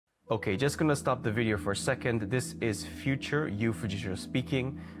Okay, just gonna stop the video for a second. This is future Fujishiro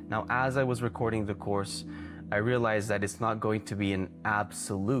speaking. Now, as I was recording the course, I realized that it's not going to be an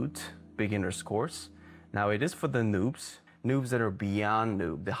absolute beginner's course. Now, it is for the noobs that are beyond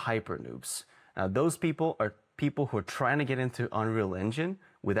noob, the hyper noobs. Now, those people are people who are trying to get into Unreal Engine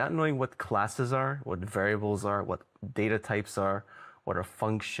without knowing what classes are, what variables are, what data types are, what are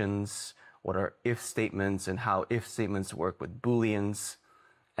functions, what are if statements, and how if statements work with booleans,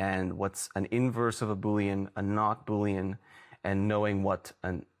 and what's an inverse of a boolean, a not boolean, and knowing what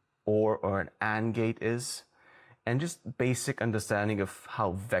an or an AND gate is, and just basic understanding of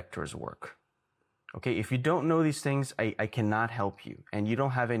how vectors work. Okay, if you don't know these things, I cannot help you, and you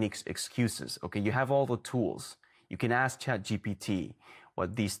don't have any excuses. Okay, you have all the tools. You can ask ChatGPT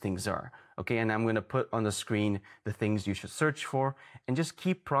what these things are. Okay, and I'm going to put on the screen the things you should search for, and just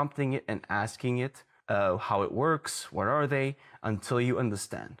keep prompting it and asking it how it works, what are they, until you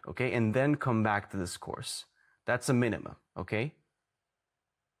understand. Okay, and then come back to this course. That's a minimum. Okay.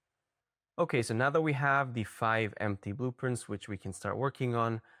 Okay, so now that we have the 5 empty blueprints which we can start working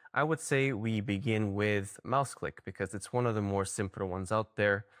on, I would say we begin with mouse click because it's one of the more simpler ones out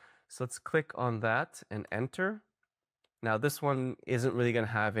there. So let's click on that and enter. Now this one isn't really going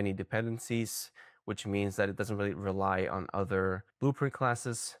to have any dependencies, which means that it doesn't really rely on other blueprint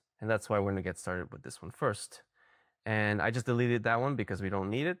classes. And that's why we're going to get started with this one first. And I just deleted that one because we don't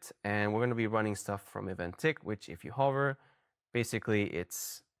need it. And we're going to be running stuff from event tick, which if you hover, basically it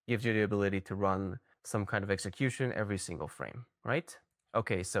gives you the ability to run some kind of execution every single frame, right?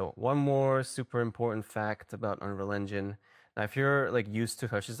 Okay, so one more super important fact about Unreal Engine. Now, if you're like used to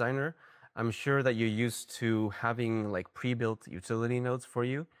Touch Designer, I'm sure that you're used to having like pre-built utility nodes for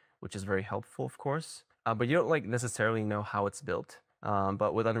you, which is very helpful, of course. But you don't like necessarily know how it's built.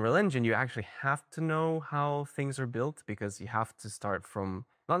 But with Unreal Engine, you actually have to know how things are built because you have to start from,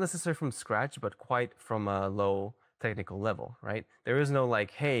 not necessarily from scratch, but quite from a low technical level, right? There is no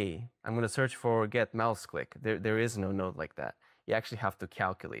like, hey, I'm going to search for get mouse click. There is no node like that. You actually have to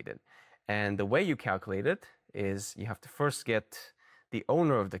calculate it. And the way you calculate it is you have to first get the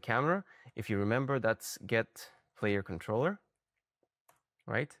owner of the camera. If you remember, that's get player controller,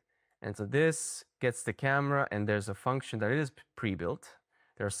 right? And so this gets the camera, and there's a function that is pre-built.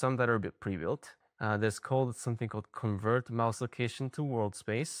 There are some that are pre-built. There's something called convert mouse location to world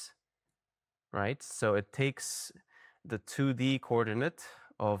space, right? So it takes the 2D coordinate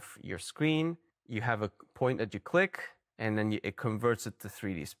of your screen. You have a point that you click, and then it converts it to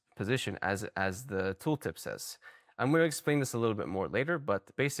 3D position as the tooltip says. I'm going to explain this a little bit more later,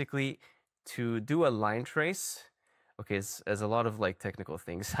 but basically to do a line trace, okay, there's a lot of like technical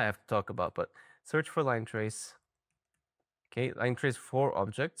things I have to talk about, but search for line trace. Okay, line trace for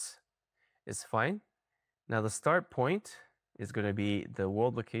objects is fine. Now the start point is going to be the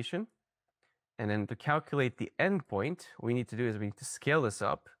world location. And then to calculate the end point, what we need to do is we need to scale this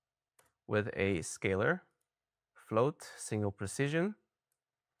up with a scalar, float, single precision.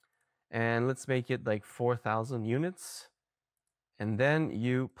 And let's make it like 4,000 units. And then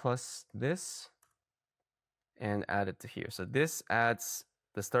you plus this and add it to here. So this adds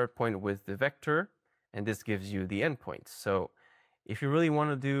the start point with the vector, and this gives you the endpoint. So if you really want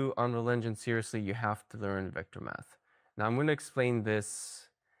to do Unreal Engine seriously, you have to learn vector math. Now I'm going to explain this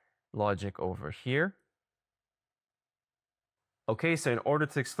logic over here. Okay, so in order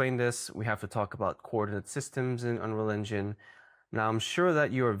to explain this, we have to talk about coordinate systems in Unreal Engine. Now I'm sure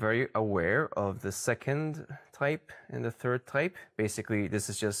that you are very aware of the second type and the third type. Basically, this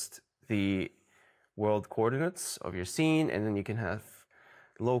is just the world coordinates of your scene, and then you can have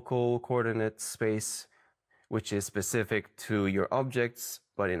local coordinate space, which is specific to your objects,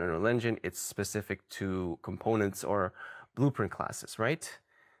 but in Unreal Engine, it's specific to components or blueprint classes, right?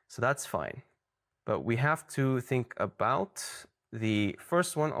 So that's fine. But we have to think about the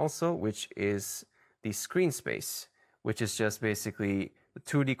first one also, which is the screen space, which is just basically the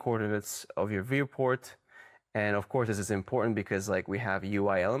 2D coordinates of your viewport. And of course, this is important because like we have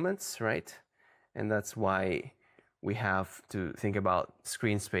UI elements, right? And that's why we have to think about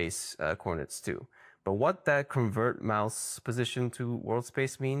screen space coordinates too. But what that convert mouse position to world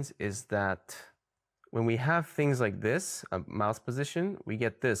space means is that when we have things like this, a mouse position, we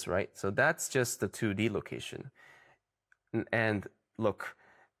get this, right? So that's just the 2D location. And look,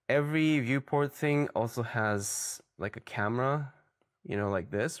 every viewport thing also has like a camera, you know, like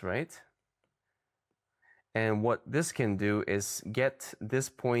this, right? And what this can do is get this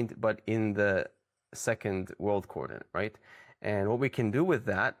point, but in the second world coordinate, right? And what we can do with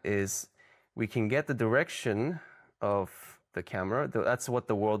that is we can get the direction of the camera. That's what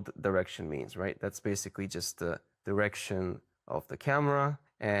the world direction means, right? That's basically just the direction of the camera.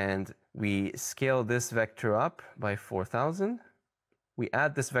 and we scale this vector up by 4000. We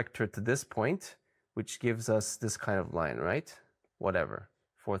add this vector to this point, which gives us this kind of line, right? Whatever,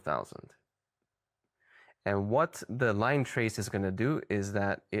 4000. And what the line trace is going to do is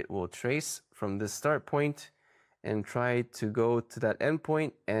that it will trace from this start point and try to go to that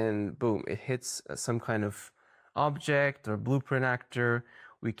endpoint, and boom, it hits some kind of object or blueprint actor.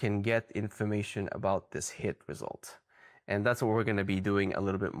 We can get information about this hit result. And that's what we're going to be doing a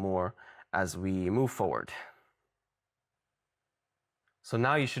little bit more as we move forward. So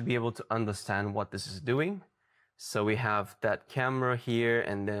now you should be able to understand what this is doing. So we have that camera here,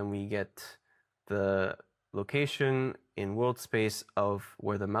 and then we get the location in world space of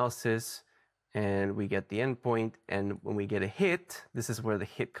where the mouse is, and we get the endpoint. And when we get a hit, this is where the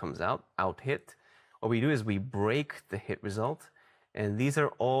hit comes out hit. What we do is we break the hit result, and these are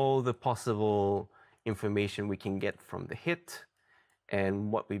all the possible information we can get from the hit.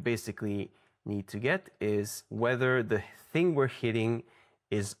 And what we basically need to get is whether the thing we're hitting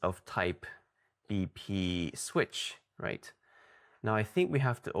is of type BP switch, right? Now I think we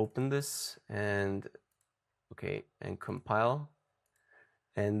have to open this and and compile,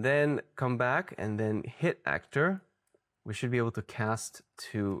 and then come back and then hit actor. We should be able to cast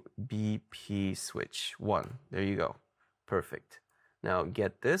to BP switch 1. There you go. Perfect. Now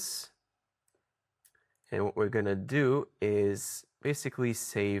get this, and what we're gonna do is basically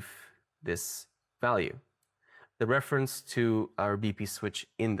save this value, the reference to our BP switch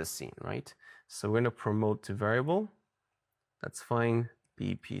in the scene, right? So we're gonna promote to variable. That's fine.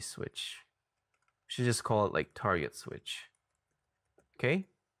 BP switch. We should just call it like target switch. Okay.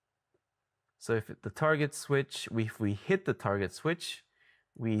 So if the target switch, if we hit the target switch,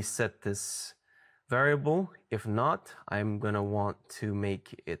 we set this variable. If not, I'm gonna want to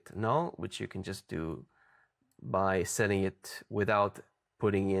make it null, which you can just do by setting it without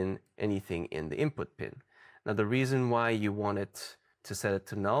putting in anything in the input pin. Now the reason why you want it to set it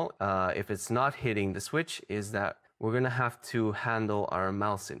to null, if it's not hitting the switch, is that we're gonna have to handle our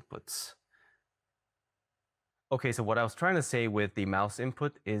mouse inputs. Okay, so what I was trying to say with the mouse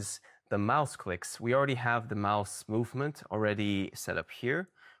input is the mouse clicks. We already have the mouse movement already set up here,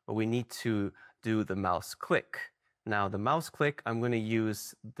 but we need to do the mouse click. Now the mouse click, I'm going to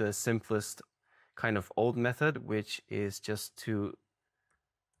use the simplest kind of old method, which is just to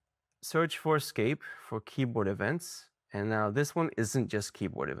search for escape for keyboard events. And now this one isn't just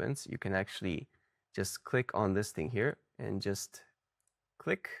keyboard events. You can actually just click on this thing here and just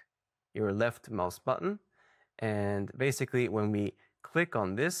click your left mouse button. And basically when we click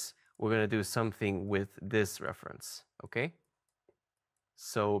on this, we're going to do something with this reference, okay?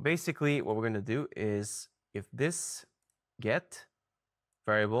 So basically what we're going to do is, if this get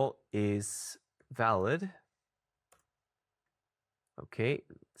variable is valid, okay,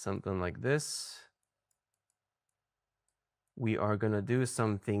 something like this, we are going to do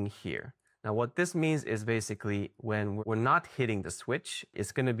something here. Now what this means is basically when we're not hitting the switch,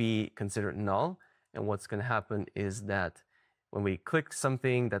 it's going to be considered null. And what's going to happen is that when we click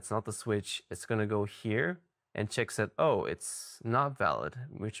something that's not the switch, it's going to go here and checks that, oh, it's not valid,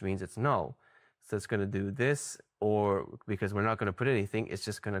 which means it's null. So it's going to do this, or because we're not going to put anything, it's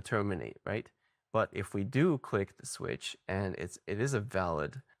just going to terminate, right? But if we do click the switch and it is a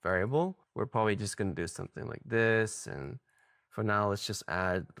valid variable, we're probably just going to do something like this. And for now, let's just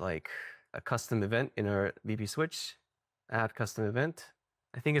add like a custom event in our BP switch. Add custom event.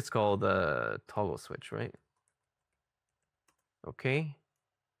 I think it's called a toggle switch, right? Okay.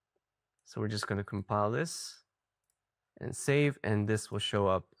 So we're just going to compile this and save, and this will show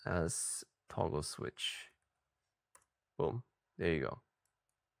up as toggle switch. Boom. There you go.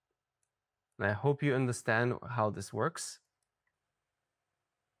 And I hope you understand how this works.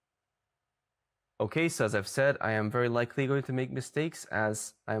 Okay, so as I've said, I am very likely going to make mistakes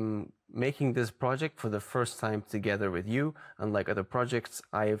as I'm making this project for the first time together with you. Unlike other projects,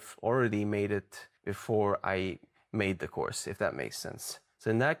 I've already made it before I made the course, if that makes sense. So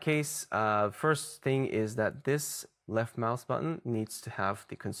in that case, first thing is that this left mouse button needs to have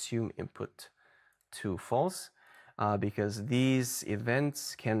the consume input to false, because these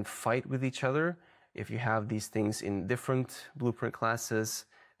events can fight with each other if you have these things in different blueprint classes.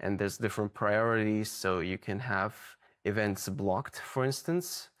 And there's different priorities, so you can have events blocked, for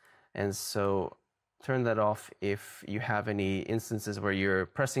instance. And so turn that off if you have any instances where you're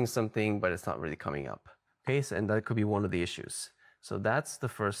pressing something, but it's not really coming up. Okay, so, and that could be one of the issues. So that's the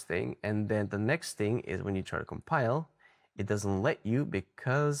first thing. And then the next thing is when you try to compile, it doesn't let you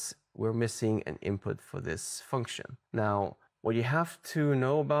because we're missing an input for this function. Now, what you have to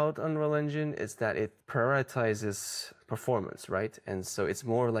know about Unreal Engine is that it prioritizes performance, right? And so it's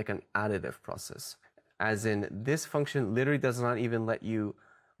more like an additive process. As in, this function literally does not even let you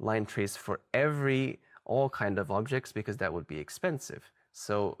line trace for all kind of objects, because that would be expensive.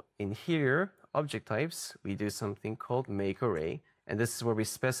 So in here, object types, we do something called make array, and this is where we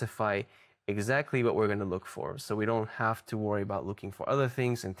specify exactly what we're going to look for. So we don't have to worry about looking for other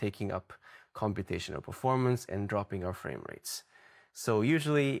things and taking up computational performance and dropping our frame rates. So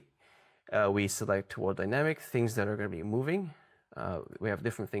usually we select toward dynamic, things that are going to be moving. We have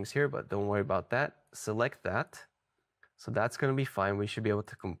different things here, but don't worry about that. Select that. So that's going to be fine. We should be able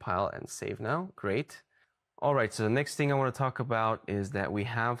to compile and save now. Great. All right, so the next thing I want to talk about is that we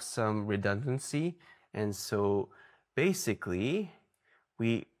have some redundancy. And so basically,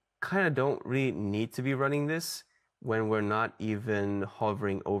 we kind of don't really need to be running this when we're not even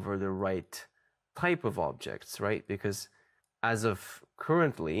hovering over the right type of objects, right? Because as of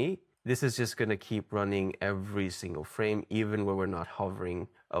currently, this is just going to keep running every single frame, even when we're not hovering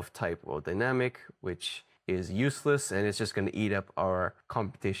of type or dynamic, which is useless, and it's just going to eat up our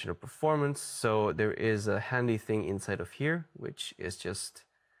computational performance. So there is a handy thing inside of here, which is just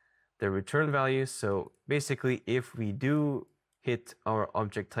the return value. So basically, if we do hit our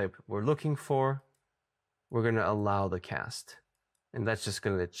object type we're looking for, we're going to allow the cast. And that's just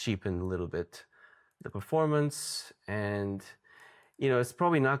going to cheapen a little bit the performance. And, you know, it's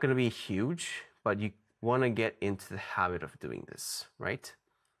probably not going to be huge, but you want to get into the habit of doing this, right?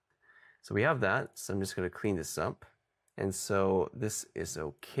 So we have that. So I'm just going to clean this up. And so this is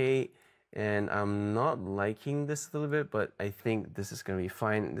okay. And I'm not liking this a little bit, but I think this is going to be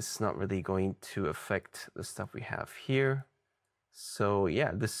fine. This is not really going to affect the stuff we have here. So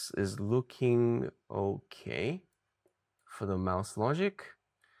yeah, this is looking okay for the mouse logic.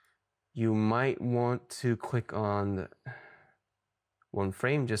 You might want to click on one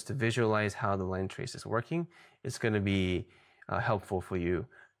frame just to visualize how the line trace is working. It's going to be helpful for you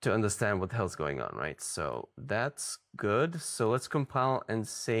to understand what the hell's going on, right? So that's good. So let's compile and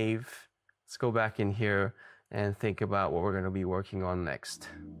save. Let's go back in here and think about what we're going to be working on next.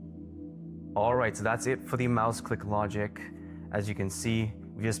 All right, so that's it for the mouse click logic. As you can see,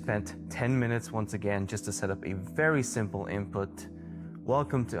 we just spent 10 minutes once again just to set up a very simple input.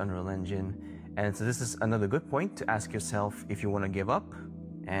 Welcome to Unreal Engine. And so this is another good point to ask yourself if you want to give up.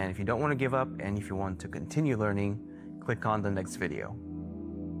 And if you don't want to give up and if you want to continue learning, click on the next video.